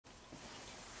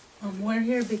We're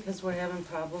here because we're having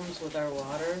problems with our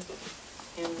water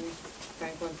in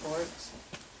Franklin Forks.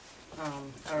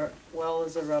 Our well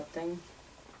is erupting.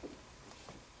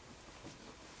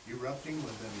 Erupting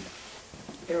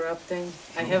with them? Erupting.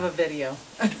 I have a video.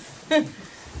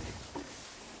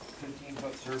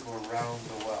 15-foot circle around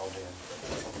the well then,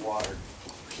 of water.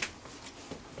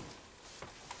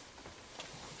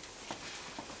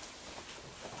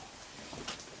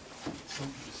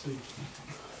 Something to see.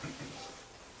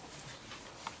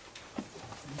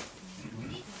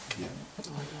 Yeah.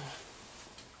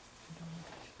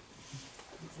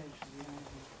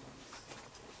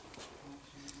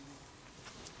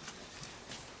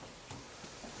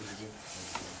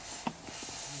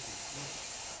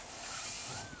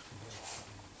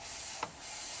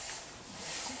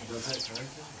 Does that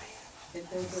correct? It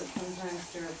does it sometimes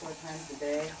 3 or 4 times a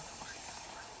day.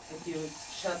 If you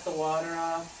shut the water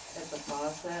off at the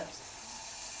faucet,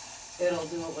 it'll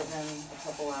do it within a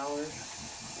couple hours,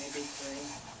 maybe 3.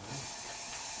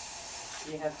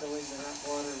 You have to leave the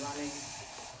water running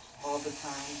all the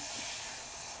time.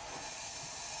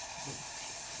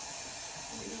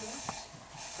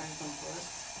 Franklin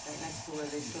Forks, right next to where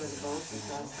they store the boats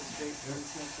across the street from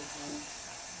Susquehanna.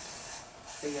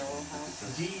 The yellow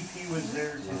house. DEP was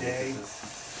there today.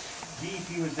 DEP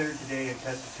was there today and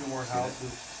tested 2 more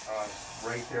houses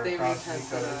right there They across from each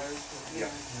retested other. ours. Yeah,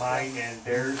 mine and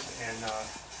theirs, and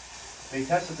they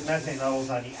tested the methane levels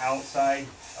on the outside.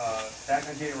 Back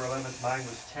on January 11th, mine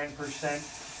was 10%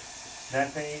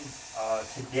 methane.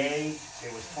 Today,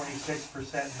 it was 26%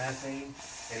 methane,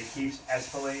 and it keeps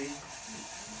escalating.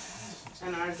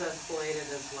 And ours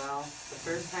escalated as well. The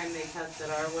first time they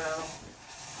tested our well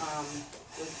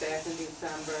was back in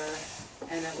December,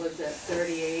 and it was at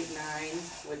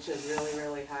 38.9, which is really,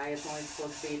 really high. It's only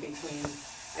supposed to be between,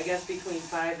 I guess between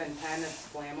 5 and 10 it's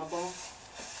flammable.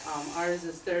 Ours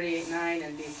is 38.9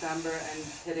 in December, and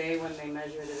today when they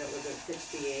measured it, it was at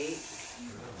 68.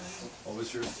 What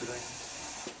was yours today?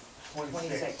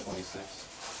 26. 26.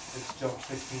 It's jumped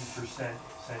 15%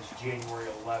 since January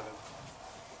 11th.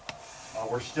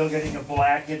 We're still getting a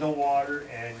black in the water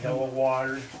and yellow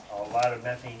water. A lot of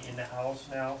methane in the house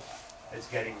now. It's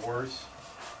getting worse.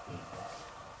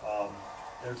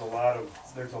 There's a lot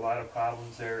of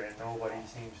problems there, and nobody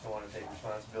seems to want to take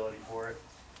responsibility for it.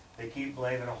 They keep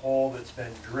blaming a hole that's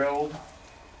been drilled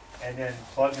and then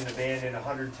plugging the band in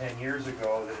 110 years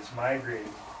ago that it's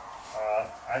migrated.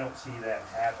 I don't see that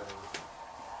happening.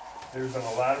 There's been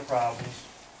a lot of problems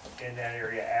in that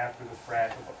area after the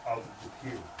frack of the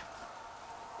Depew.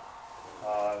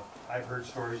 I've heard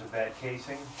stories of bad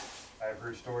casing. I've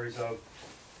heard stories of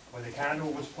when the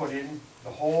conduit was put in the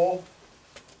hole,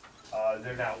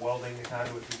 they're not welding the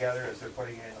conduit together as they're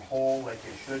putting it in the hole like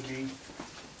they should be.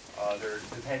 They're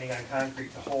depending on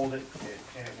concrete to hold it,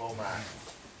 and it will not.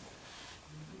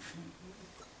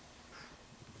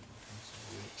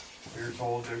 We were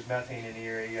told there's methane in the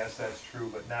area. Yes, that's true,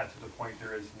 but not to the point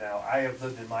there is now. I have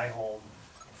lived in my home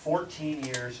 14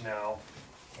 years now,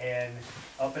 and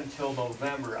up until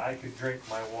November, I could drink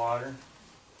my water.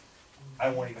 I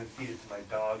won't even feed it to my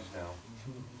dogs now.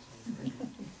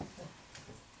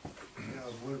 Yeah,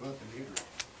 what about the neighbors?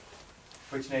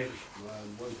 Which neighbors?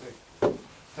 What they?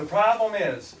 The problem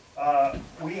is,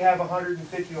 we have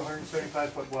 150 to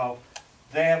 175 foot well.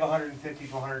 They have 150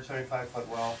 to 175 foot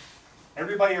well.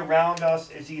 Everybody around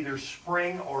us is either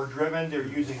spring or driven. They're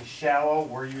using shallow.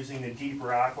 We're using a deeper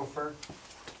aquifer.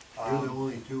 You're the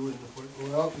only 2 in the foot?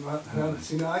 Well,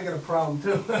 see, now I got a problem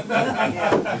too.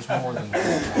 There's more than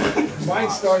that. Mine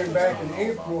started back in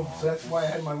April, so that's why I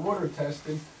had my water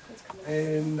tested.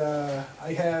 And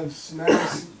I have now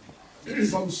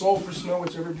some sulfur snow,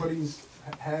 which everybody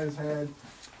has had.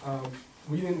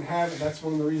 We didn't have it. That's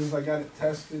one of the reasons I got it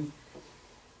tested.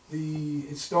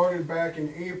 It started back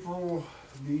in April.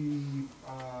 The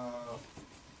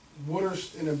water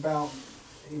in about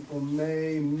April,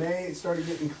 May, it started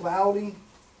getting cloudy.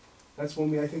 That's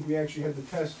when I think we actually had the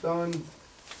test done.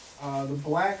 The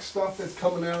black stuff that's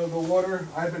coming out of the water,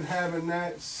 I've been having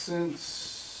that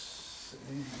since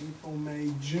April,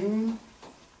 May, June.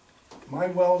 My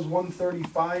well is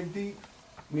 135 deep.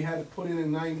 We had it put in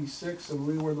 96, and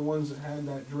we were the ones that had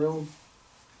that drilled.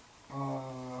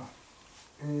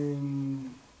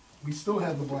 And we still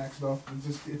have the black stuff.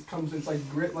 It's like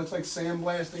grit, looks like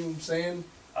sandblasting sand.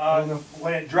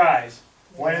 When it dries.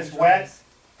 When it's wet,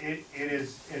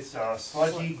 it's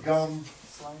sludgy gum.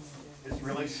 It's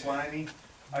really slimy.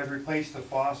 I've replaced the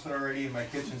faucet already in my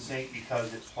kitchen sink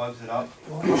because it plugs it up.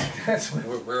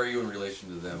 Where are you in relation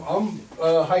to them? I'm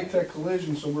high-tech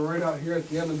collision, so we're right out here at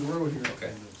the end of the road here.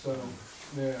 Okay. So,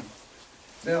 yeah.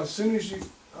 Now, as soon as you,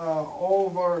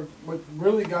 what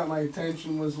really got my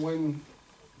attention was when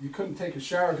you couldn't take a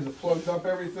shower because it plugged up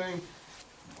everything.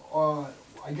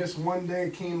 I guess one day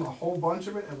it came a whole bunch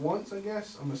of it at once, I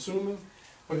guess, I'm assuming,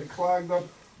 but it clogged up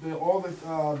all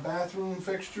the bathroom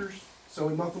fixtures, so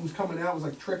nothing was coming out, it was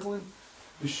like trickling.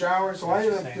 The shower, so I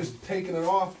ended up just taking it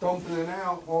off, dumping it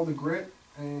out, all the grit,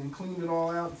 and cleaned it all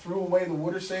out, threw away the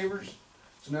water savers,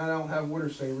 so now I don't have water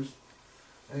savers.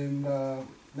 And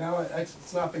now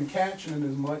it's not been catching it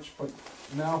as much, but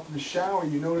now for the shower,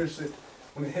 you notice it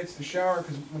when it hits the shower,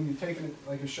 because when you're taking it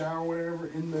like a shower or whatever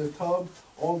in the tub,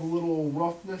 all the little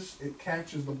roughness, it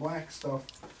catches the black stuff.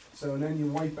 So then you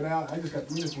wipe it out. You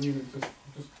just leave it,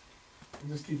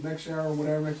 just keep next shower or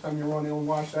whatever, next time you run, it'll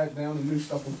wash that down and new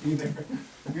stuff will be there.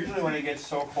 Usually when it gets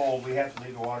so cold, we have to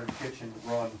leave the water in the kitchen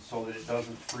run so that it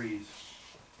doesn't freeze.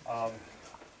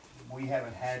 We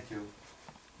haven't had to.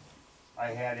 I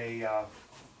had a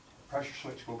pressure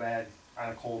switch go bad on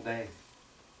a cold day,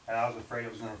 and I was afraid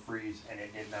it was going to freeze, and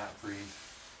it did not freeze.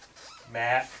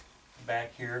 Matt,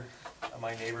 back here,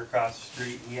 my neighbor across the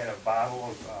street, he had a bottle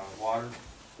of water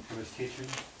from his kitchen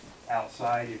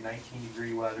outside in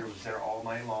 19-degree weather. It was there all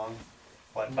night long,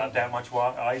 but about that much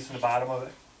ice in the bottom of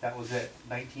it. That was it.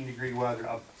 19-degree weather,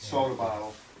 a soda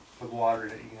bottle with water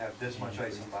in it. You can have this much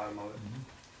ice in the bottom of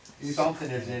it. Something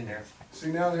is in there.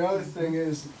 See, now the other thing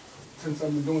is, since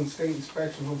I've been doing state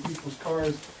inspections on people's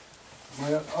cars,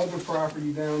 my other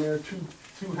property down there, two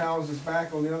houses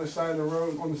back on the other side of the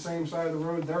road, on the same side of the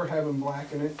road, they're having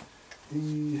black in it.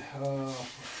 The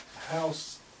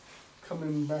house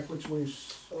coming back, which way?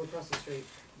 Across the street.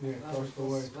 Yeah, across the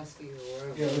way. Wesky or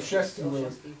wherever. Yeah, the Chesky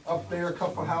Road. Up there, a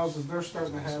couple houses, they're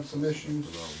starting to have some issues.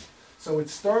 So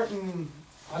it's starting,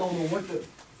 I don't know what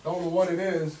it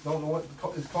is, don't know what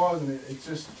is causing it. It's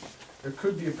just, there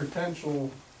could be a potential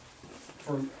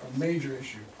for a major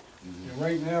issue. And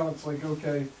right now, it's like,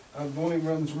 okay, the only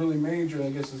one that's really major, I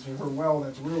guess, is her well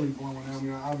that's really blowing out. I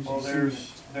mean, obviously. Well,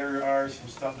 there are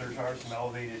some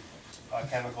elevated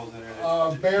chemicals in there.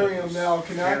 Barium now,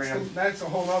 Barium. that's a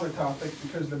whole other topic,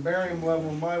 because the barium level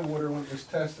in my water when it was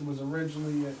tested was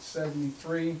originally at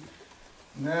 73.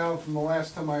 Now, from the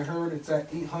last time I heard, it's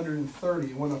at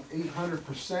 830. It went up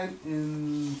 800%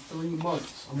 in 3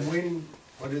 months. I'm waiting.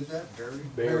 What is that, barium?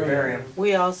 Barium.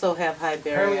 We also have high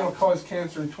Apparently it'll barium. cause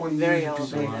cancer in 20 Very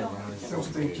years. elevated. Since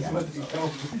they just let me go.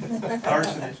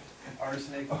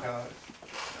 Arsenic,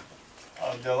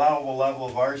 the allowable level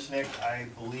of arsenic, I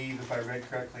believe, if I read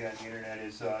correctly on the internet,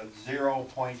 is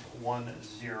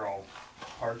 0.10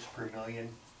 parts per million.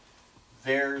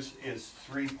 Theirs is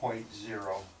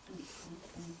 3.0.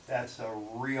 That's a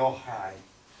real high,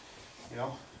 you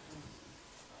know?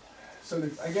 So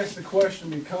I guess the question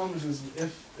becomes is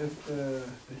if the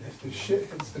shit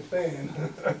hits the fan,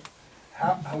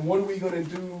 what are we gonna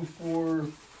do for?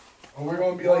 Are we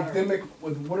gonna be like Dimmick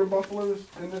with water buffaloes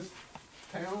in this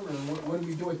town, or what do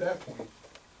we do at that point?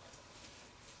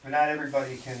 But not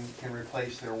everybody can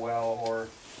replace their well or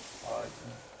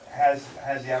has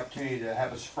the opportunity to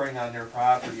have a spring on their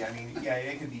property. I mean, yeah,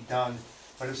 it can be done,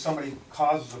 but if somebody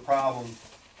causes a problem,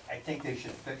 I think they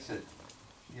should fix it.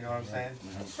 You know what I'm saying?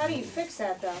 How do you fix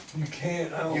that though? You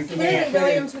can't. I don't You think can't. Clearly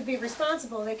Williams would be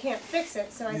responsible, they can't fix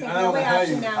it, so I think I the don't only know how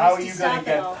option you- now is to stop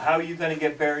it all. How are you gonna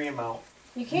get barium out?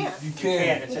 You can't. You You can't,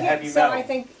 can't. it's You a can't. heavy So metal. I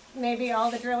think maybe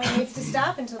all the drilling needs to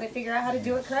stop until they figure out how to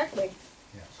do it correctly.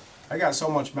 I got so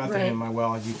much methane Right. in my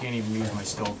well, you can't even use my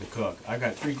stove to cook. I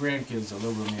got 3 grandkids that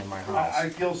live with me in my I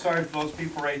house. feel sorry for those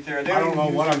people right there. They I don't know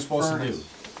use what their I'm supposed to furnace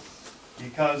do.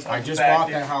 Because of I the just fact bought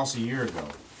that house a year ago,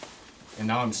 and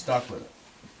now I'm stuck with it.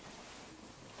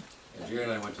 And Jerry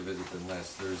and I went to visit them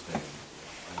last Thursday,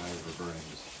 and I were burning,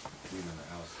 just cleaning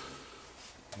the house.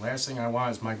 Last thing I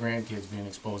want is my grandkids being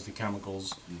exposed to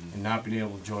chemicals and not being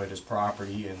able to enjoy this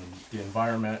property and the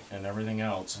environment and everything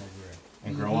else,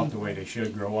 and grow up the way they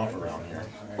should grow up around here.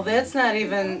 Well, that's not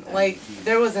even, like,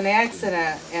 there was an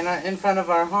accident in front of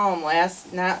our home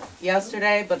not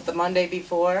yesterday, but the Monday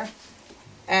before.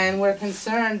 And we're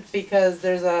concerned because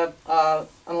there's an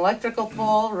electrical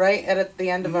pole right at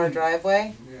the end of our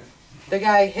driveway. The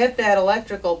guy hit that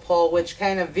electrical pole, which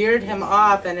kind of veered him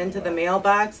off and into the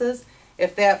mailboxes.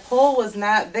 If that pole was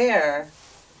not there,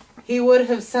 he would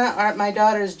have sent my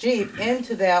daughter's Jeep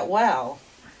into that well.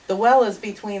 The well is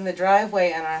between the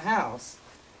driveway and our house.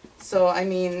 So, I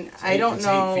mean, I don't It's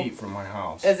know, 8 feet from my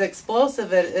house. as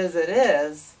explosive as it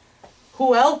is,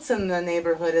 who else in the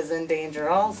neighborhood is in danger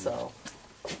also?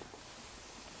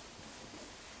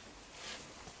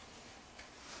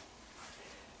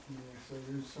 Yeah, so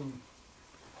there's some.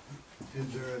 Is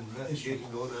there an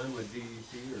investigation going on with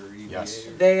DEC or EPA? Yes.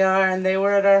 or- They are, and they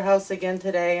were at our house again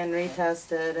today and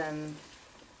retested, and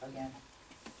again.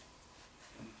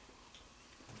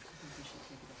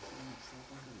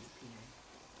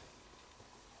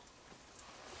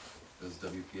 Does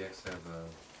WPX have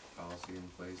a policy in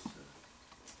place?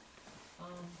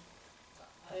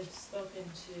 I've spoken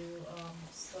to,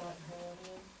 Scott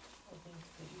Heronian, I think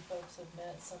that you folks have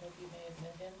met, some of you may have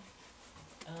met him.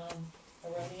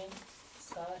 Heronian,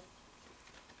 Scott,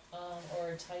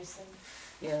 or Tyson,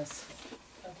 Yes.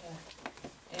 okay.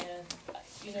 And,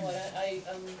 you know what,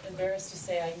 I'm embarrassed to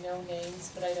say I know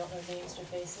names, but I don't know names or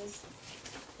faces.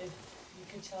 If you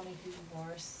could tell me who you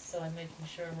are, so I'm making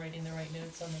sure I'm writing the right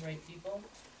notes on the right people.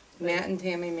 Matt and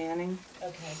Tammy Manning.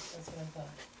 Okay, that's what I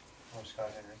thought, Or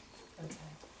Scott Henry. okay,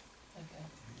 okay.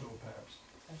 No perhaps.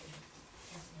 Okay,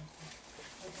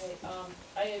 that's what I thought.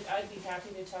 Okay, I'd be happy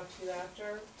to talk to you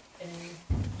after and,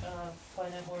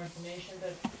 find out more information,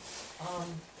 but,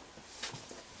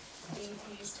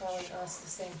 DEP's telling us the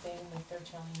same thing that they're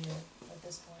telling you at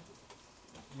this point,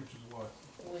 Which is what?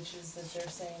 which is that they're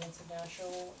saying it's a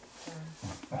natural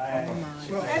occurrence.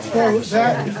 Well,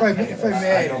 that, if I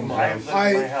may, I've lived in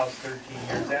my house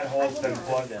 13 years, that hole's been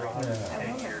plugged for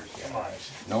 110 years, come on.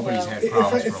 Nobody's had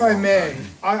problems if for a I long may,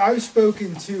 time. I've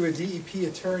spoken to a DEP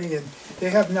attorney and they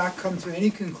have not come to any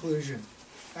conclusion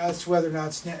as to whether or not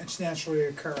it's naturally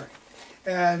occurring.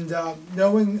 And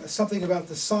knowing something about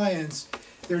the science,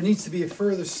 there needs to be a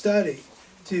further study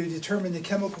to determine the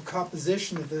chemical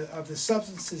composition of the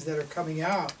substances that are coming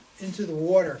out into the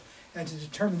water and to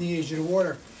determine the age of the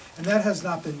water. And that has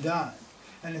not been done.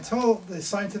 And until the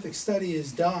scientific study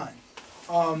is done,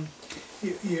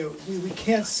 we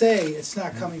can't say it's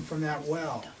not coming from that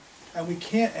well. And we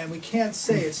can't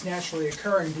say it's naturally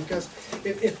occurring, because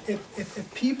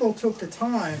if people took the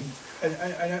time, and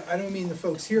I don't mean the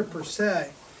folks here per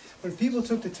se, but if people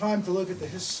took the time to look at the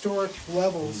historic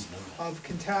levels of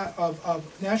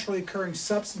naturally occurring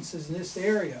substances in this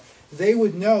area, they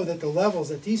would know that the levels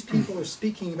that these people are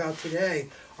speaking about today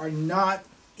are not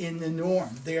in the norm.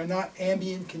 They are not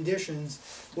ambient conditions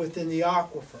within the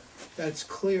aquifer. That's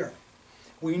clear.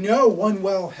 We know one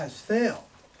well has failed.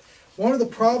 One of the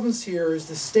problems here is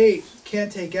the state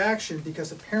can't take action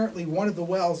because apparently one of the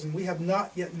wells, and we have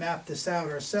not yet mapped this out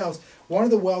ourselves, one of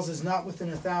the wells is not within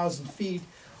 1,000 feet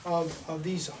of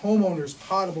these homeowners'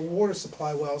 potable water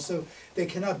supply wells, so they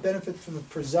cannot benefit from the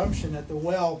presumption that the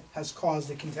well has caused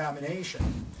the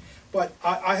contamination. But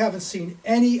I haven't seen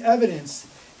any evidence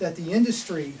that the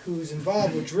industry who's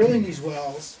involved with drilling these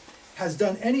wells has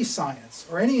done any science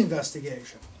or any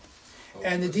investigation.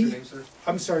 And What's your name, sir?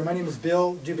 I'm sorry, my name is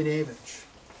Bill Dubinevich.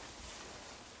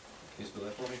 Can you spell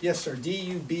that for me? Yes, sir,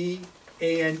 Dubanevich.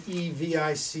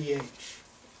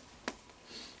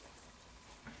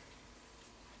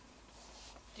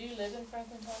 Do you live in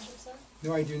Franklin Township, sir?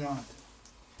 No, I do not.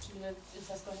 Do you live in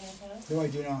Susquehanna County? No, I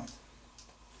do not.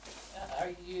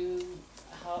 Are you,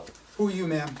 Who are you,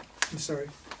 ma'am? I'm sorry.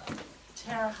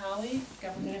 Tara Howley,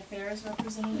 Government Affairs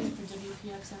Representative for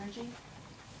WPX Energy?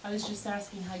 I was just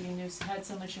asking how you had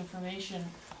so much information.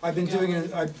 I've been doing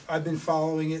it, I've been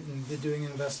following it and been doing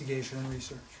an investigation and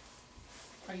research.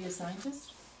 Are you a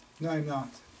scientist? No, I'm not.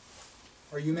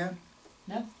 Are you, ma'am?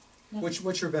 No. No.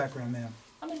 What's your background, ma'am?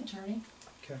 I'm an attorney.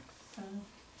 Okay. So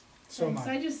So am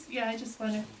thanks. I. I just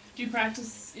wonder, do you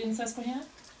practice in Susquehanna?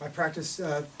 I practice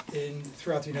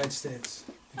throughout the United States,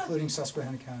 including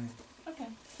Susquehanna County. Okay,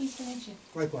 pleased to meet you.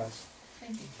 Likewise.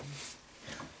 Thank you.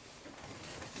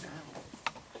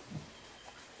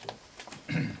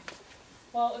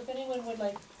 Well, if anyone would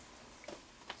like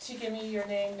to give me your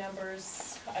name,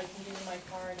 numbers, I can give you my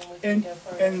card and we can And go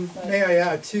further. and but- may I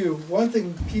add too, one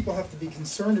thing people have to be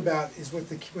concerned about is with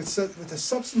the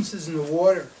substances in the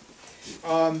water.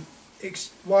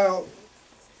 While,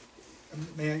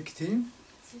 may I continue?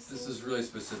 This is really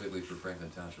specifically for Franklin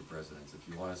Township residents. If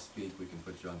you want to speak, we can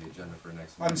put you on the agenda for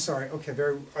next month. I'm sorry. Okay,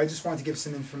 I just wanted to give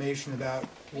some information about Are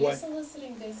you what.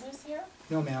 soliciting business here?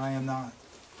 No, ma'am, I am not.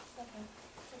 Okay.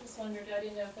 I just wondered, I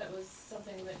didn't know if that was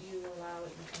something that you allow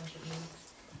at your township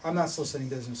meetings. I'm not soliciting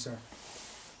business, sir.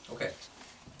 Okay.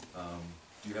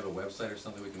 Do you have a website or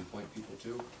something we can point people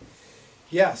to?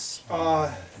 Yes,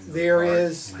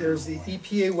 there's the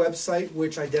EPA website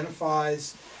which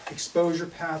identifies exposure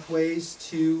pathways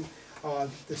to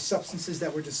the substances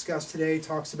that were discussed today. It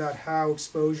talks about how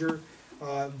exposure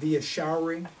via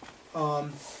showering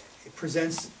it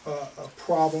presents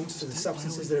problems to the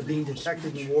substances that are being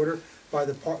detected in the water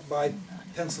by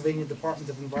Pennsylvania Department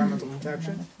of Environmental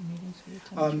Protection.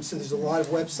 So there's a lot of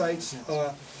websites.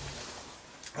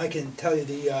 I can tell you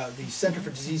the Center for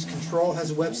Disease Control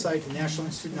has a website, the National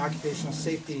Institute of Occupational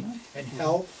Safety and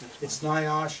Health. It's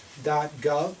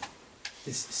NIOSH.gov.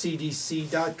 It's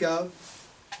CDC.gov.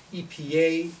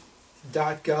 EPA.gov,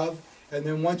 and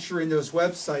then once you're in those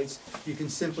websites, you can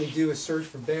simply do a search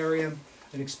for barium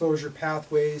and exposure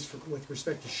pathways with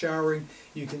respect to showering.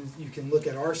 You can look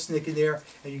at arsenic in there,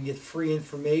 and you can get free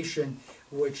information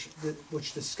which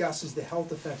discusses the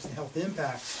health effects and health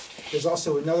impacts. There's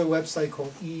also another website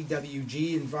called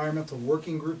EWG,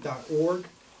 environmentalworkinggroup.org,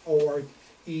 or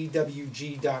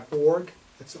EWG.org.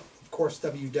 It's of course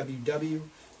www.ewg.org,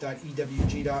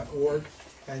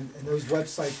 and those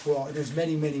websites will, and there's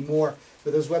many more,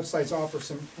 but those websites offer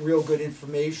some real good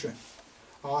information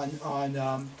on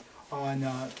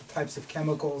types of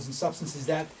chemicals and substances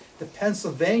that the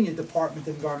Pennsylvania Department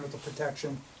of Environmental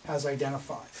Protection has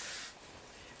identified.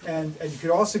 And you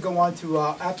could also go on to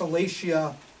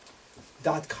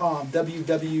Appalachia.com,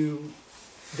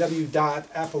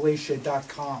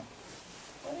 www.appalachia.com.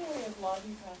 What area of law do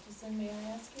you practice in, may I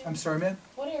ask you? I'm sorry, ma'am?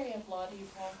 What area of law do you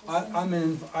practice in?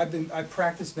 I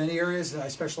practice many areas, and I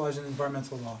specialize in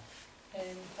environmental law.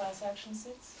 And class action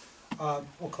suits? Well,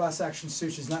 class action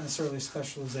suits is not necessarily a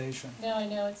specialization. No, I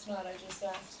know it's not, I just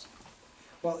asked.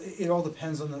 Well, it all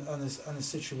depends on the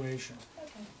situation.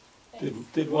 Okay, thanks.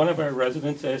 Did one of our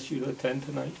residents ask you to attend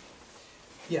tonight?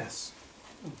 Yes.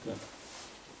 Okay.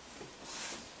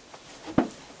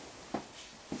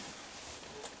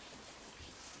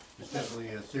 It's definitely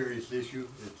a serious issue.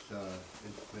 It's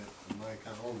my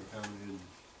home county, and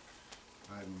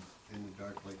I'm in the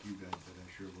dark like you guys, but I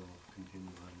sure will continue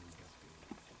on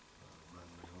investigating on my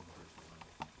own personal level.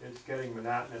 It's getting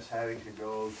monotonous having to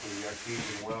go to the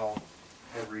artesian well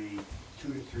every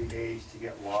 2 to 3 days to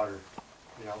get water,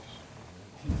 you know?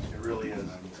 It really is.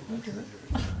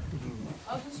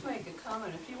 I'll just make a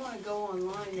comment. If you want to go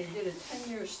online, they did a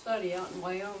 10-year study out in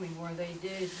Wyoming where they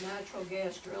did natural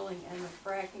gas drilling and the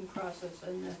fracking process,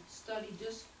 and the study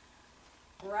just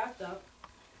wrapped up,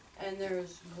 and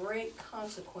there's great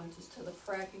consequences to the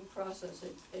fracking process.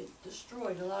 It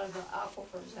destroyed a lot of the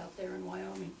aquifers out there in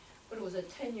Wyoming, but it was a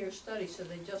 10-year study, so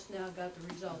they just now got the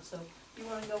results. So if you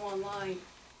want to go online,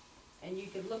 and you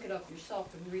could look it up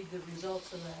yourself and read the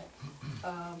results of that.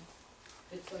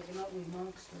 It's like an ugly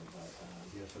monster, but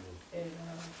Yes, it is.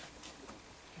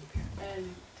 and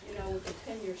you know, with a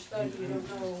 10-year study, you don't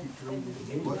know in the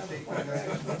beginning of the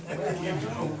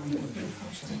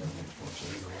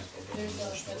There's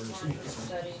also counter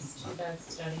studies to that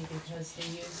study because they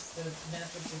use, the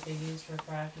method that they use for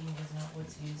fracking is not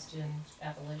what's used in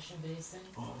Appalachian Basin.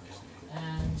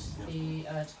 And the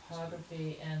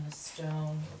topography and the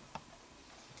stone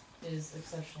is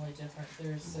exceptionally different.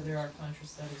 There are contra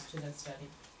studies to that study.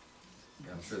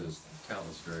 Yeah, I'm sure there's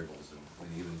countless variables, and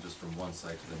even just from one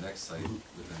site to the next site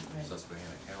within Right.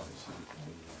 Susquehanna County. So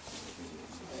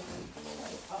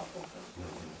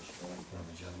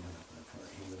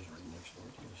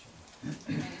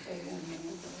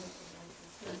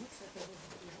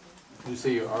You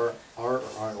say you aren't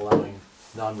allowing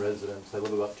non-residents. I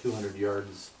live about 200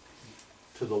 yards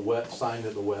to the west, signed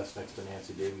at the west next to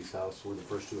Nancy Davies' house. We're the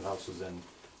first two houses in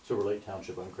Silver Lake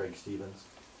Township. I'm Craig Stevens.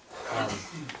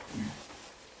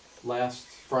 Last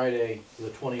Friday, the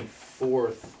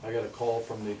 24th, I got a call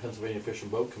from the Pennsylvania Fish and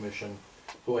Boat Commission,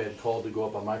 who I had called to go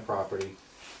up on my property.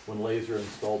 When Laser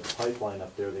installed the pipeline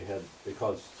up there, they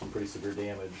caused some pretty severe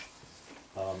damage.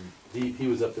 DEP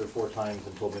was up there 4 times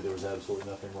and told me there was absolutely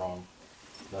nothing wrong.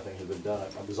 Nothing had been done.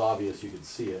 It was obvious, you could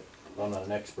see it, but I'm not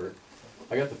an expert.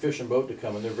 I got the Fish and Boat to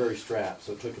come, and they're very strapped,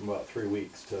 so it took them about 3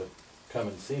 weeks to come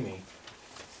and see me.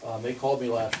 They called me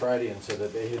last Friday and said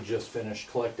that they had just finished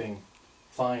collecting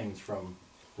fines from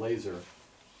Laser.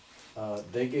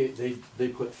 They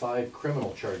put 5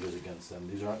 criminal charges against them.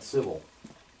 These are not civil,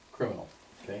 criminal,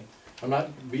 okay? I'm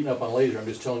not beating up on Laser, I'm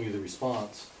just telling you the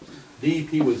response.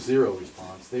 DEP was 0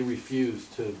 response. They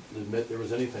refused to admit there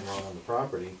was anything wrong on the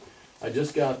property. I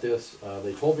just got this,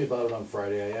 they told me about it on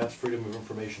Friday. I asked Freedom of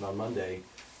Information on Monday.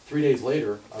 3 days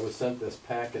later, I was sent this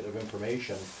packet of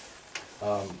information.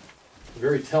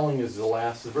 Very telling is the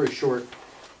last, a very short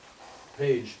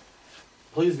page.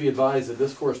 Please be advised that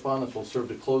this correspondence will serve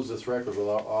to close this record with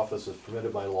our office as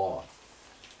permitted by law.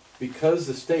 Because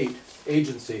the state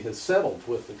agency has settled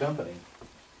with the company,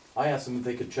 I asked them if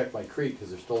they could check my creek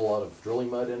because there's still a lot of drilling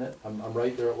mud in it. I'm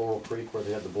right there at Laurel Creek where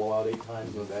they had the blowout 8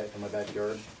 times in my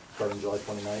backyard, starting July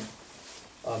 29th.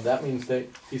 That means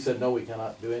he said, no, we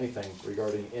cannot do anything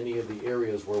regarding any of the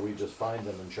areas where we just find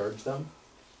them and charge them.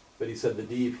 But he said the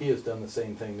DEP has done the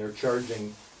same thing.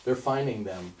 They're fining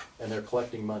them and they're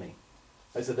collecting money.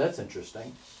 I said, that's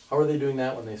interesting. How are they doing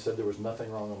that when they said there was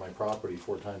nothing wrong on my property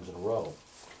 4 times in a row?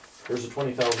 There's a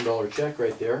 $20,000 check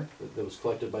right there that was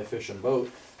collected by Fish and Boat.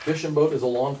 Fish and Boat is a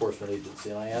law enforcement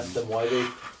agency, and I asked them why they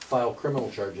file criminal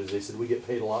charges. They said we get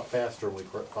paid a lot faster when we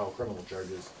file criminal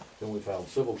charges than we file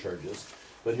civil charges.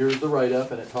 But here's the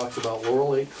write-up, and it talks about Laurel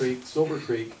Lake Creek, Silver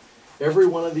Creek. Every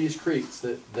one of these creeks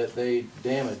that they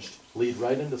damaged lead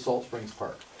right into Salt Springs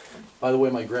Park. By the way,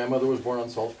 my grandmother was born on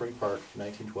Salt Spring Park in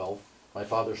 1912. My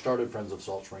father started Friends of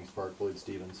Salt Springs Park, Lloyd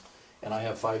Stevens. And I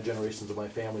have 5 generations of my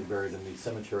family buried in the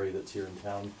cemetery that's here in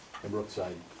town in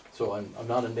Brookside. So I'm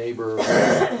not a neighbor.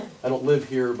 I don't live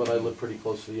here, but I live pretty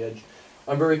close to the edge.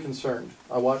 I'm very concerned.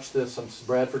 I watched this.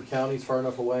 Bradford County's far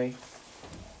enough away.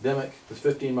 Dimick is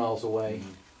 15 miles away.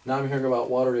 Now I'm hearing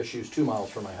about water issues 2 miles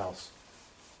from my house.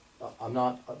 I'm,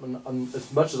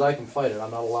 as much as I can fight it, I'm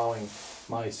not allowing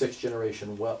my 6th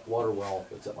generation water well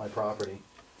that's at my property.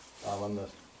 I'm the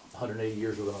 180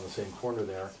 years we've been on the same corner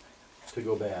there, to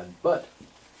go bad. But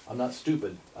I'm not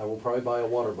stupid. I will probably buy a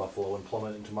water buffalo and plumb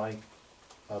it into my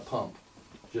pump,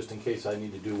 just in case I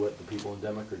need to do what the people in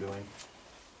Dimick are doing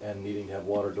and needing to have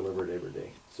water delivered every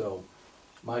day. So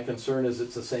my concern is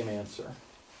it's the same answer.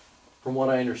 From what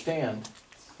I understand,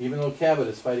 even though Cabot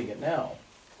is fighting it now,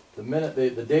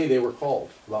 the day they were called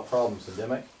about problems in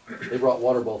Dimick, they brought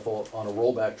water buffalo on a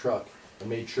rollback truck and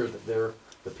made sure that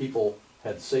the people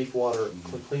had safe water,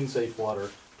 clean, safe water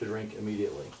to drink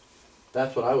immediately.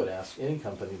 That's what I would ask any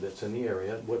company that's in the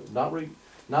area.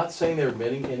 Not saying they're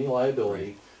admitting any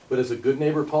liability, but as a good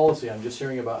neighbor policy, I'm just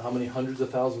hearing about how many hundreds of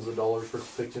thousands of dollars for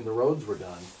fixing the roads were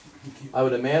done. I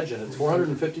would imagine it's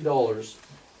 $450.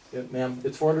 Ma'am,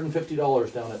 it's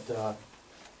 $450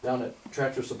 down at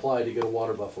Tractor Supply to get a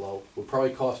water buffalo. Would probably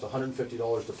cost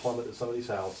 $150 to plumb it to somebody's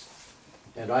house.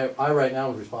 And I right now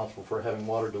am responsible for having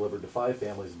water delivered to 5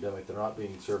 families in Dimick that are not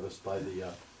being serviced by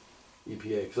the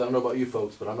EPA. Because I don't know about you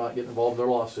folks, but I'm not getting involved in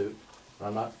their lawsuit. And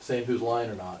I'm not saying who's lying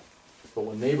or not. But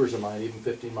when neighbors of mine, even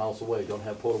 15 miles away, don't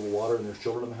have potable water and there's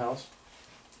children in the house,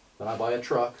 then I buy a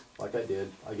truck, like I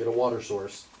did, I get a water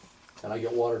source, and I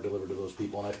get water delivered to those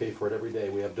people, and I pay for it every day.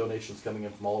 We have donations coming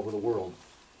in from all over the world.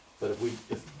 But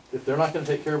if they're not gonna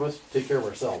take care of us, take care of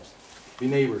ourselves. Be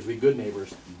neighbors, be good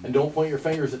neighbors, and don't point your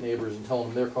fingers at neighbors and tell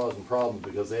them they're causing problems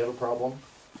because they have a problem.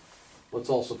 Let's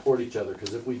all support each other,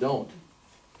 because if we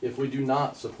do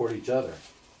not support each other,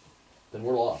 then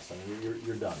we're lost. I mean,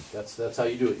 you're done. That's how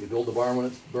you do it. You build the barn when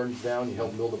it burns down, you help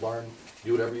them build the barn,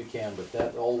 do whatever you can,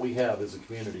 but all we have as a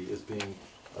community is being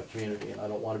a community, and I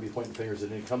don't wanna be pointing fingers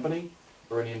at any company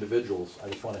or any individuals. I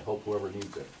just wanna help whoever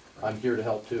needs it. I'm here to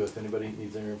help too, if anybody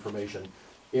needs any information.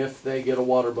 If they get a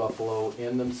water buffalo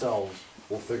in themselves,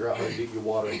 we'll figure out how to get you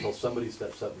water until somebody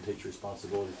steps up and takes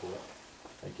responsibility for it.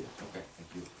 Thank you. Okay,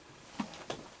 thank you.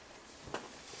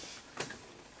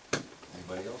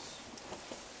 Anybody else?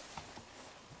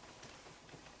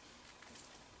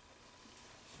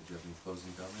 Did you have any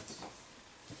closing comments?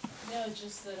 No,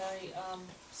 just that I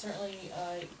certainly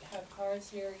have cards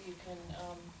here. You can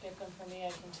get them from me.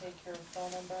 I can take your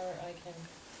phone number. I can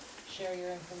share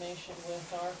your information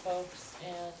with our folks,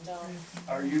 and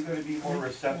Are you gonna be more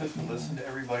receptive to listen to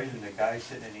everybody than the guy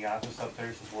sitting in the office up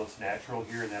there says, well, it's natural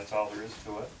here and that's all there is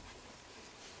to it?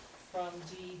 from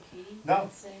DEP, No.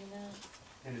 saying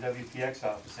that? In the WPX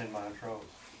office in Montrose.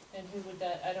 And who would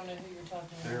that, I don't know who you're talking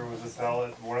about. There was a fella,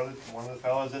 one of the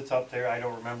fellas that's up there, I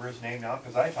don't remember his name now,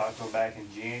 cause I talked to him back in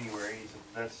January, he said,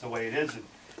 that's the way it is. And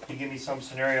he gave me some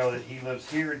scenario that he lives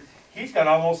here, and he's got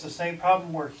almost the same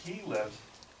problem where he lives.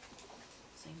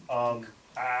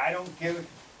 I don't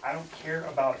care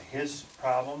about his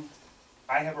problem.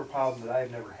 I have a problem that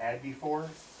I've never had before.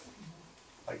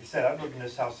 Like I said, I've lived in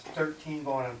this house 13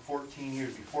 going on 14 years,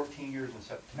 it'll be 14 years in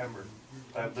September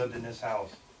that I've lived in this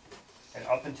house. And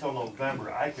up until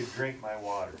November, I could drink my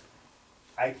water.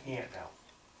 I can't now.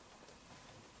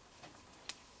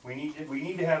 We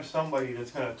need to have somebody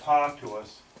that's gonna talk to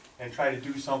us and try to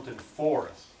do something for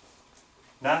us.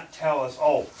 Not tell us,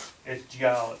 oh, it's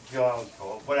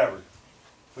geological, whatever.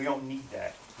 We don't need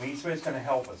that. We need somebody that's gonna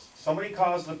help us. Somebody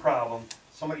caused the problem,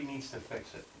 somebody needs to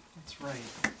fix it. That's right.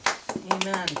 I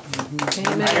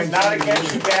am not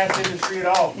against the gas industry at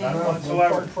all, none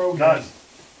whatsoever, none.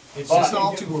 It's just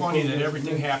all too funny that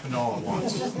everything happened all at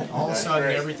once. All of a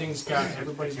sudden, everybody's got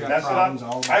That's problems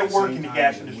all at the I same work in the time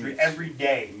gas in industry weeks. every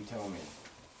day. You tell me.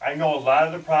 I know a lot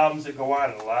of the problems that go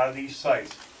on at a lot of these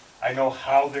sites. I know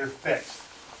how they're fixed,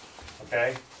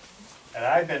 okay? And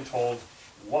I've been told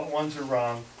what ones are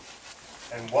wrong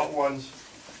and what ones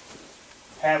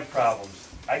have problems.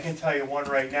 I can tell you one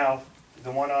right now,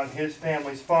 the one on his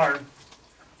family's farm.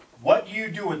 What do you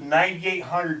do with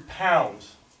 9,800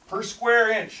 pounds per square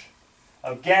inch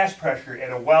of gas pressure at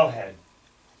a wellhead?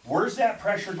 Where's that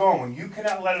pressure going when you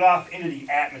cannot let it off into the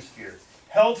atmosphere?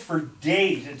 Held for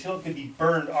days until it can be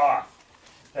burned off.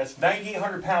 That's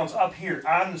 9,800 pounds up here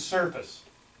on the surface.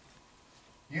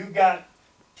 You've got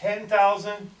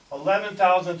 10,000,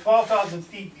 11,000, 12,000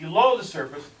 feet below the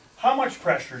surface. How much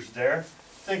pressure is there?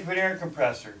 Think of an air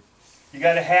compressor. You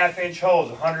got a 1/2-inch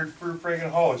hose, 100 friggin'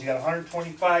 hose. You got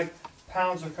 125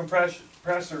 pounds of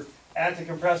compressor at the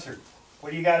compressor.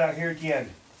 What do you got out here at the end?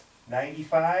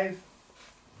 95?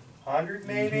 100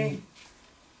 maybe?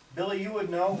 Billy, you would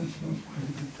know.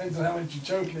 Depends on how much you're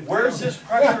choking it. Where's this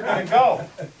pressure gonna go?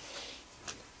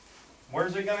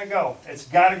 Where's it gonna go? It's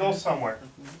gotta go somewhere.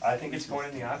 I think it's going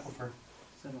in the aquifer.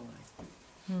 Be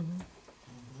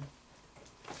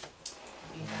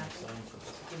happy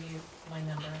to give you my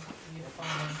number, give you the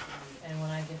phone, and when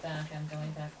I get back, I'm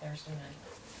going back Thursday night.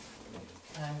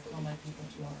 And I will call my people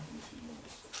tomorrow.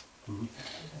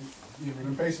 Yeah,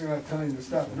 they're basically not telling you to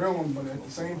stop drilling, but at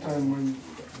the same time,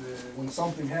 when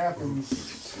something happens,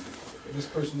 this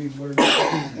person needs water.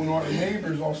 When our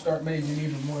neighbors all start maybe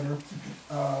needing water,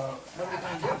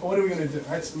 what are we gonna do?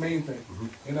 That's the main thing.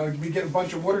 You know, we get a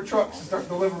bunch of water trucks and start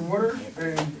delivering water,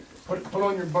 and put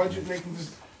on your budget, and they can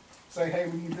just say, hey,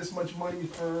 we need this much money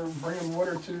for bringing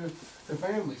water to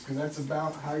families, because that's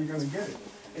about how you're gonna get it.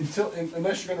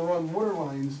 Unless you're gonna run water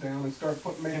lines down and start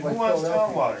putting maybe And like who wants town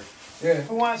Philadelphia. water? Yeah.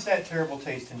 Who wants that terrible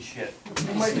tasting shit?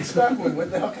 You might be stuck with it. What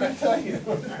the hell can I tell you?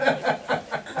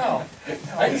 No.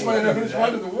 I just want to know who's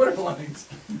running the water lines.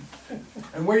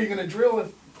 And where you're gonna drill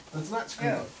it, that's not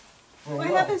screwed up. for a What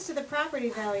well. happens to the property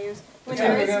values when Yeah,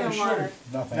 there is they're no uninsured. water?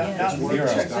 Nothing.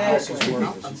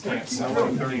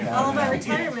 All of my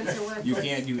retirements are worth You it.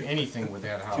 can't do anything with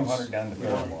that house. 200 down to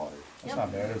fair water. That's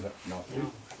not bad, is it?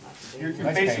 Nothing. You're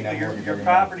Nice basically, paying that your mortgage every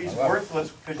month. property's I love it. worthless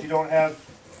because you don't have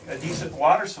a decent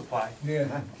water supply.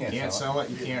 Yeah. You can't sell it,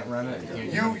 you can't rent it,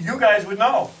 you can't. You guys would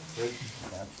know.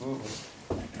 Absolutely.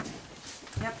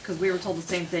 Yep, because we were told the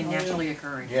same thing, naturally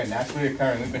occurring. Yeah, naturally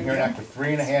occurring. We've been hearing that for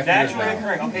 3.5 years now. Naturally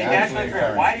occurring, okay, naturally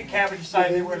occurring. Why did Cabot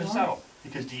decide they were gonna settle?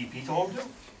 Because DEP told them to?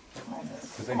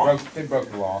 Because they broke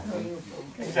the law.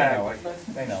 Exactly.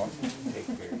 They know it.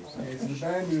 Okay, so the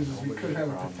bad news is we could have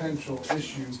a potential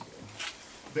issue.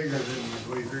 Bigger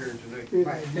than we've heard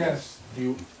tonight. Yes.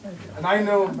 And I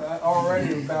know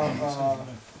already about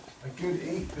a good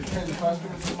 8 to 10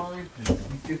 customers of mine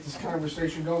get this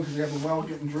conversation going because they have a well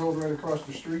getting drilled right across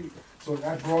the street. So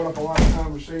that brought up a lot of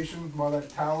conversation while that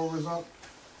tower was up.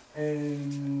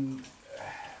 And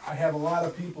I have a lot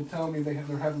of people telling me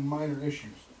they're having minor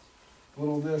issues.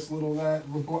 Little this, little that,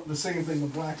 the same thing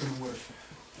with black and wood.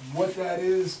 What that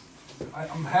is,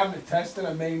 I'm having it tested.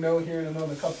 I may know here in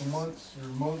another couple months or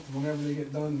a month, whenever they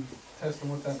get done testing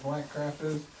what that black crap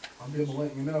is, I'll be able to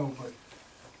let you know. But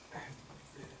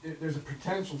there's a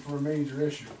potential for a major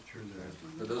issue.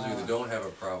 For those of you that don't have a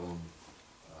problem,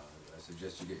 I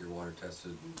suggest you get your water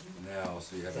tested now,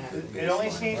 so you have a good baseline.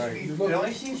 It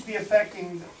only seems to be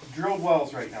affecting drilled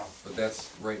wells right now. But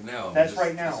that's right now. That's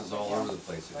right now. This is all over the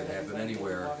place. It could happen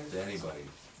anywhere to anybody.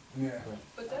 Yeah.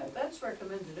 But that's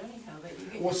recommended anyhow, that you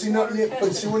get Well, your see, no, water yeah, but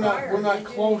tested see, we're prior. not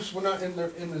close. We're not in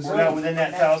the We're zone. not within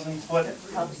that 1,000-foot.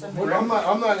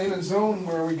 I'm not in a zone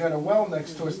where we got a well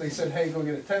next to us. They said, hey, go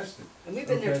get it tested. And we've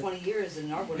been there Okay. 20 years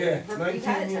in our water. Yeah, We've 19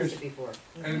 had it years. tested before.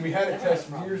 And we had it Never had a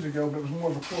tested problem. years ago, but it was more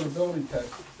of a portability test.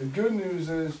 The good news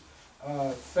is,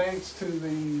 thanks to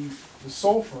the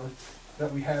sulfur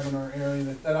that we have in our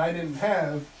area that I didn't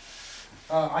have,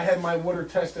 I had my water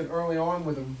tested early on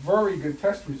with a very good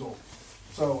test result.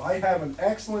 So I have an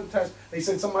excellent test. They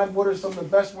said some of my water is some of the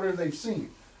best water they've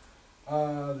seen.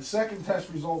 The second test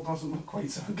result doesn't look quite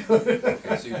so good.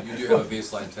 Okay, so you do have a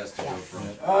baseline test to go from.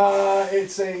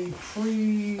 It's a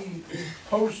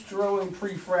post-drilling,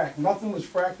 pre-frac. Nothing was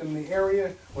fracked in the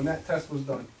area when that test was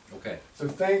done. Okay. So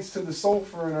thanks to the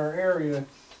sulfur in our area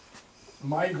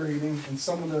migrating and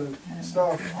some of the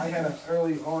stuff, I had an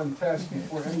early on test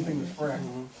before anything was fracked.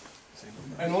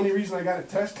 And the only reason I got it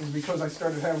tested is because I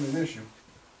started having an issue.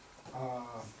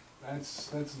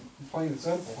 That's plain and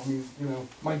simple. I mean, you know,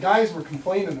 my guys were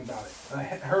complaining about it. I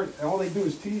heard, and all they do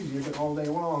is tease you all day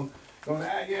long, going,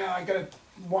 yeah, I gotta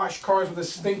wash cars with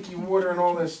this stinky water and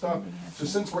all this stuff. So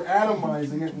since we're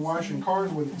atomizing it and washing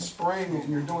cars with it and spraying it,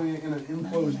 and you're doing it in an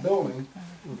enclosed building,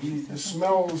 the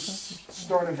smells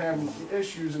started having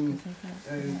issues, and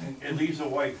It leaves a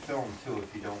white film too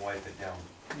if you don't wipe it down.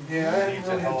 yeah, I It haven't needs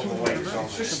a really hell had of a too white much. film.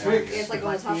 It's just in there. sticks. It's like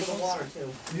on top of the water too.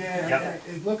 Yeah, Yep.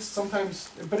 it looks sometimes,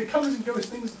 but it comes and goes.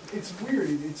 Things, it's weird.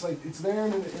 It's like it's there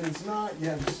and it's not.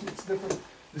 Yeah, it's different.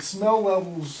 The smell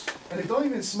levels, and it don't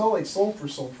even smell like sulfur.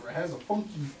 It has a funky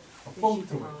a funk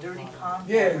to it. Dirty compound.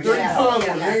 Yeah, dirty Yeah.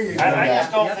 compound, there you go. I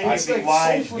just don't Yep. think It's it'd be like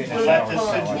wise sulfur to dirty let this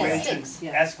compound. situation Stinks,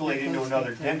 yeah. escalate into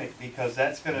another gimmick, because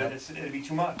that's gonna, it'd be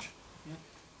too much.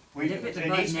 We, Nip it it in the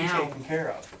bud needs to be now. taken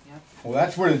care of. Well,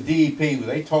 that's where the DEP,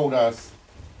 they told us,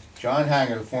 John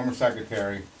Hanger, the former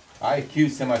secretary, I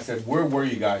accused him, I said, where were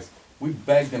you guys? We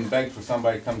begged and begged for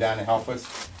somebody to come down and help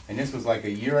us, and this was like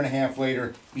a year and a half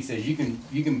later. He says, you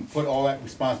can put all that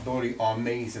responsibility on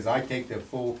me. He says, I take the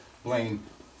full blame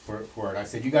for it. I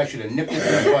said, you guys should have nipped this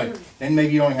in the bud, then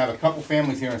maybe you only have a couple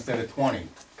families here instead of 20.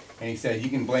 And he said, you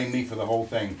can blame me for the whole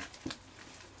thing.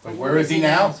 But where is he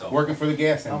now? Working for the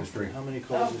gas industry. How many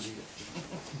calls did you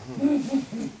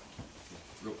get?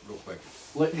 Real quick.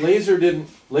 Laser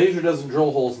doesn't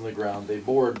drill holes in the ground, they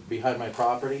bored behind my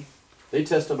property. They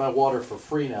tested my water for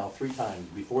free now 3 times,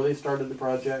 before they started the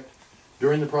project,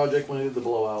 during the project when they did the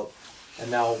blowout, and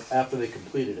now after they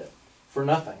completed it, for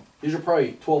nothing. These are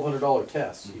probably $1,200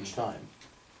 tests each time.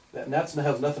 And that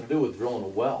has nothing to do with drilling a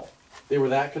well. They were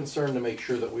that concerned to make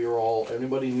sure that we were all,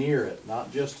 everybody near it,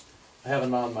 not just having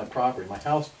it on my property. My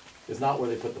house is not where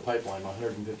they put the pipeline, my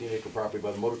 115-acre property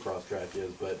by the motocross track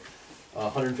is, but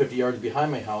 150 yards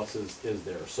behind my house is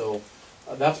there. So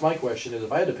that's my question, is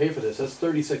if I had to pay for this, that's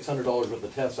 $3,600 worth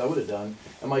of tests I would have done.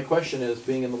 And my question is,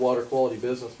 being in the water quality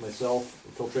business myself,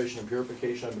 filtration and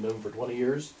purification, I've been doing for 20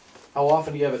 years, how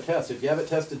often do you have it tested? If you have it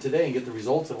tested today and get the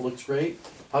results and it looks great,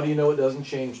 how do you know it doesn't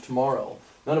change tomorrow?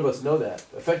 None of us know that.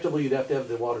 Effectively, you'd have to have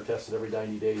the water tested every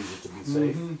 90 days just to be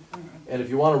safe. And if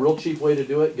you want a real cheap way to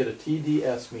do it, get a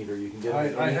TDS meter. You can get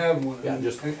it. I have one. Yeah,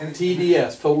 just And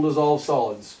TDS, total dissolved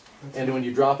solids. And when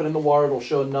you drop it in the water, it'll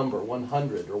show a number,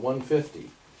 100 or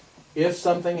 150. If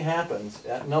something happens,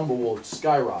 that number will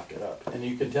skyrocket up, and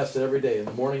you can test it every day. In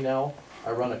the morning now,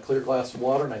 I run a clear glass of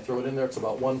water and I throw it in there, it's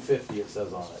about 150 it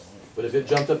says on it. But if it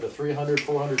jumped up to 300,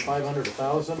 400, 500,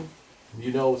 1,000,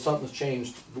 you know something's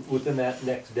changed within that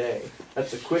next day.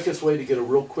 That's the quickest way to get a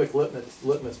real quick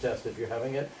litmus test if you're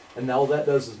having it. And all that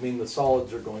does is mean the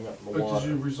solids are going up in the But water. does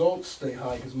your results stay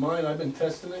high? Because mine, I've been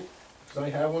testing it, because I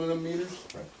have one of them meters.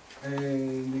 Right.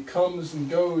 And it comes and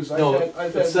goes. No,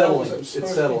 I've had it's settling. levels that was It's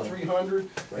supposed settling. to be 300,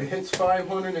 Right. it hits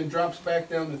 500 and drops back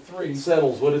down to 3. It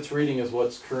settles. What it's reading is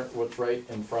what's right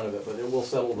in front of it, but it will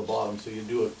settle the bottom. So you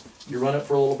do it. You run it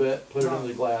for a little bit, put it in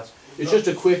the glass. It's just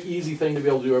a quick, easy thing to be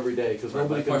able to do every day because My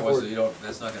nobody can point was afford. that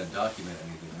that's not gonna document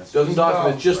anything. That's Doesn't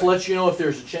document. No. Just lets you know if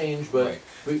there's a change, but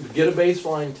we get a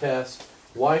baseline test.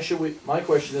 Why should we? My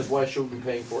question is, why should we be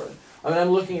paying for it? I mean, I'm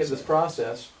looking at this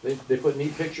process. They put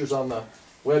neat pictures on the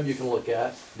web you can look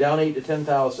at. Down 8 to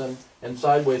 10,000 and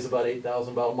sideways about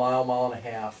 8,000, about a mile and a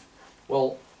half.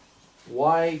 Well,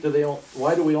 why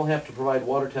do we don't have to provide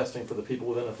water testing for the people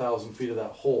within 1,000 feet of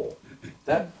that hole?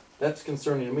 That's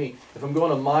concerning to me. If I'm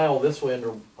going a mile this way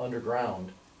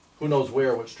underground, who knows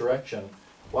where, which direction?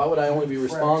 Why would I only be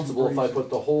responsible if I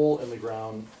put the hole in the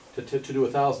ground to do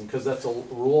 1,000? Because that's a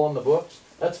rule on the books.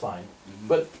 That's fine.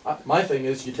 But my thing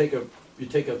is, you take a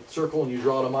circle and you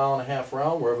draw it a mile and a half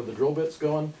round wherever the drill bit's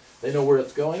going. They know where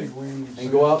it's going,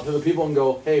 and go out to the people and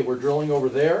go, hey, we're drilling over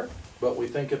there, but we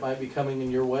think it might be coming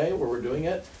in your way where we're doing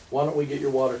it. Why don't we get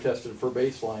your water tested for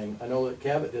baseline? I know that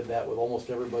Cabot did that with almost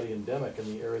everybody endemic in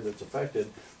the area that's affected.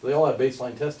 They all have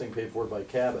baseline testing paid for by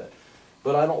Cabot.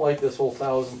 But I don't like this whole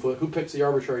 1,000-foot. Who picks the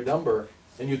arbitrary number?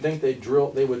 And you'd think they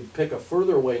would pick a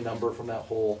further away number from that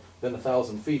hole than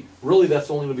 1,000 feet. Really, that's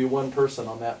only going to be one person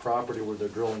on that property where they're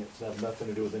drilling. It's has nothing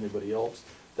to do with anybody else.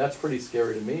 That's pretty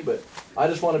scary to me, but I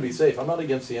just want to be safe. I'm not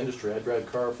against the industry. I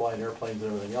drive car, fly in airplanes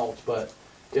and everything else, but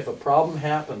if a problem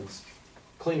happens,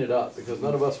 clean it up, because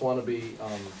none of us want to be,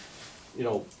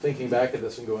 thinking back at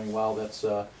this and going, wow, that's,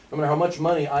 no matter how much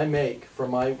money I make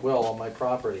from my well on my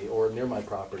property or near my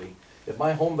property, if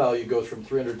my home value goes from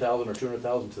 300,000 or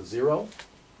 200,000 to zero,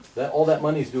 all that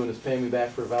money's doing is paying me back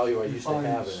for value I used to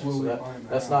have in it. So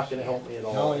that's not going to help me at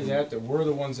all. Not only that, we're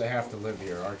the ones that have to live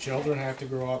here. Our children have to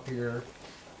grow up here.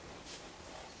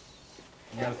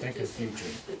 You gotta think of the future.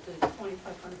 The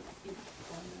 2,500 feet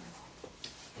on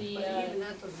there. But even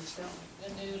that doesn't sell.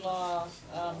 The new law,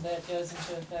 that goes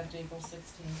into effect April 16th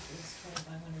is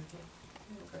 2,500 feet.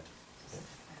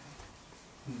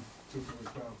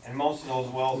 And most of those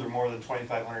wells are more than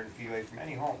 2,500 feet away from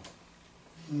any home.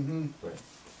 Mm-hmm. Right.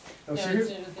 Now, No, so it's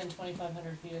within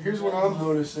 2,500 feet of the here's what drilling I'm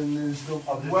well. noticing is the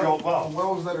Of the drilled wells.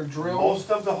 wells that are drilled, Most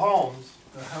of the homes,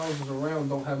 the houses around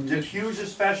don't have any issues. Diffuse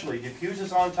especially, Diffuse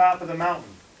is on top of the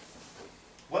mountain.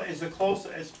 What is the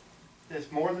closest,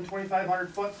 it's more than 2,500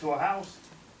 foot to a house?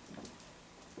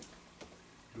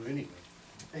 Do anything.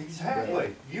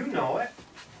 Exactly, you know it.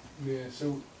 Yeah,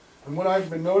 so And what I've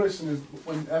been noticing is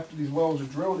when, after these wells are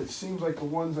drilled, it seems like the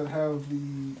ones that have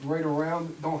the right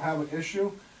around don't have an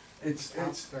issue. And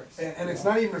it's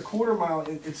not even a quarter mile,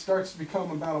 it starts to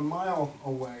become about a mile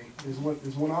away, is what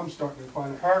I'm starting to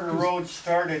find. Carter Road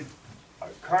started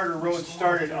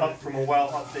up from a well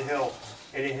up the hill,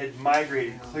 and it had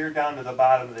migrated clear down to the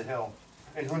bottom of the hill.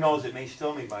 And who knows, it may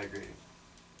still be migrating,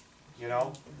 you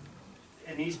know?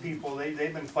 And these people, they've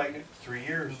been fighting it for 3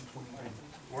 years.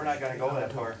 We're not gonna go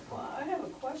that far. Well, I have a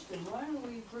question. Why are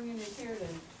we bringing it here to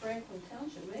Franklin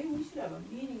Township? Maybe we should have a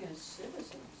meeting as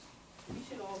citizens. We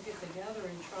should all get together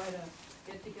and try to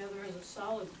get together as a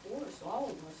solid force, all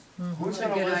of us. Who's That's a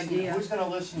gonna good listen, idea. who's gonna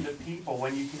listen to people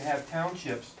when you can have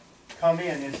townships come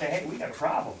in and say, hey, we got a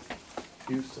problem?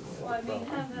 Houston, Well, I mean,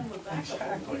 have them with backup,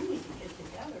 but we need to get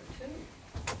together too.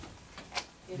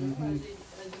 You know, as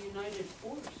a united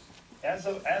force. As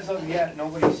of yet,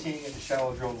 nobody's seeing it, the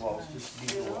shallow drilled wells, just to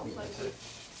be You know, real. That's it.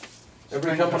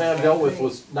 Every company I've dealt with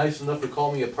was nice enough to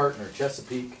call me a partner.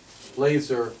 Chesapeake,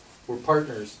 Laser, we're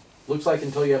partners. Looks like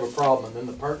until you have a problem, and then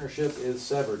the partnership is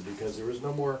severed because there is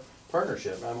no more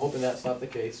partnership. And I'm hoping that's not the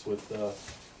case with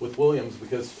Williams,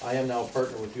 because I am now a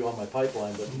partner with you on my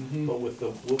pipeline, but with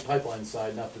the pipeline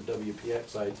side, not the WPX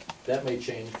side, that may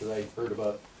change, because I heard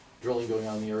about drilling going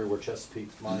on in the area where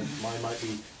Chesapeake's mine might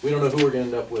be. We don't know who we're gonna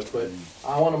end up with, but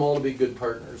I want them all to be good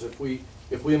partners. If we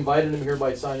invited them here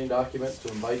by signing documents, to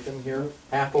invite them here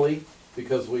happily,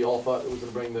 because we all thought it was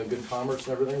gonna bring the good commerce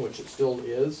and everything, which it still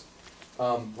is.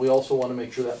 We also wanna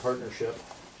make sure that partnership,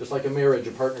 just like a marriage,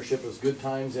 a partnership is good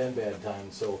times and bad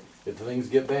times. So if things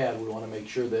get bad, we wanna make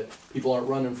sure that people aren't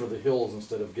running for the hills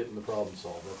instead of getting the problem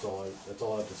solved. That's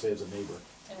all I have to say as a neighbor.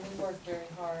 And we work very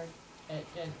hard at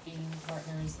being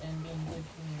partners and being good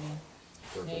community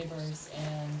neighbors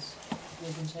and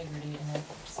with integrity and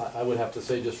ethics. I would have to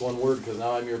say just one word, because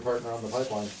now I'm your partner on the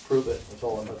pipeline. Prove it. That's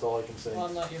all I can say. Well,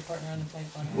 I'm not your partner on the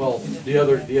pipeline. Well, the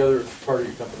other part of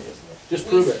your company is. Just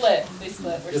prove it. We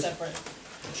split, we're separate.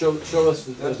 Show us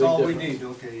the big That's all we difference. need,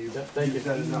 okay, Thank you. you've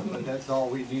said enough, but that's all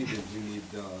we need is we need,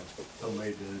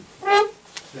 somebody to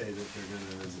say that they're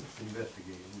gonna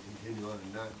investigate and continue on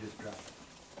and not just drop it.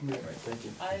 Right, thank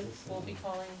you. I will be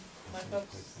calling my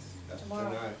folks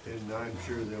tomorrow. And I'm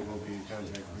sure they will be in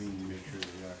contact with me to make sure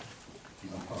they are.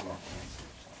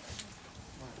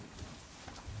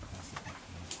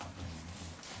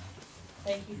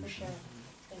 Thank you for sharing.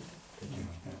 Thank you.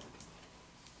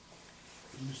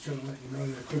 I'm just trying to let you know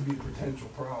that it could be a potential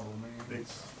problem, man.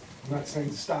 I'm not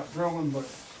saying stop drilling, but.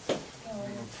 No, I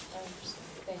understand.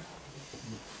 Thank you.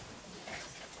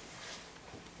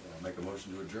 Make a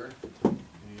motion to adjourn?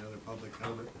 Any other public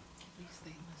comment?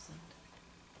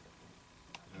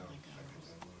 No, second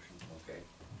that motion. Okay.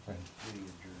 Meeting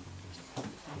adjourned.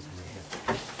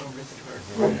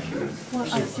 Well, I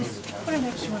just, what an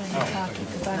extra one in your pocket,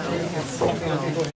 because I already have.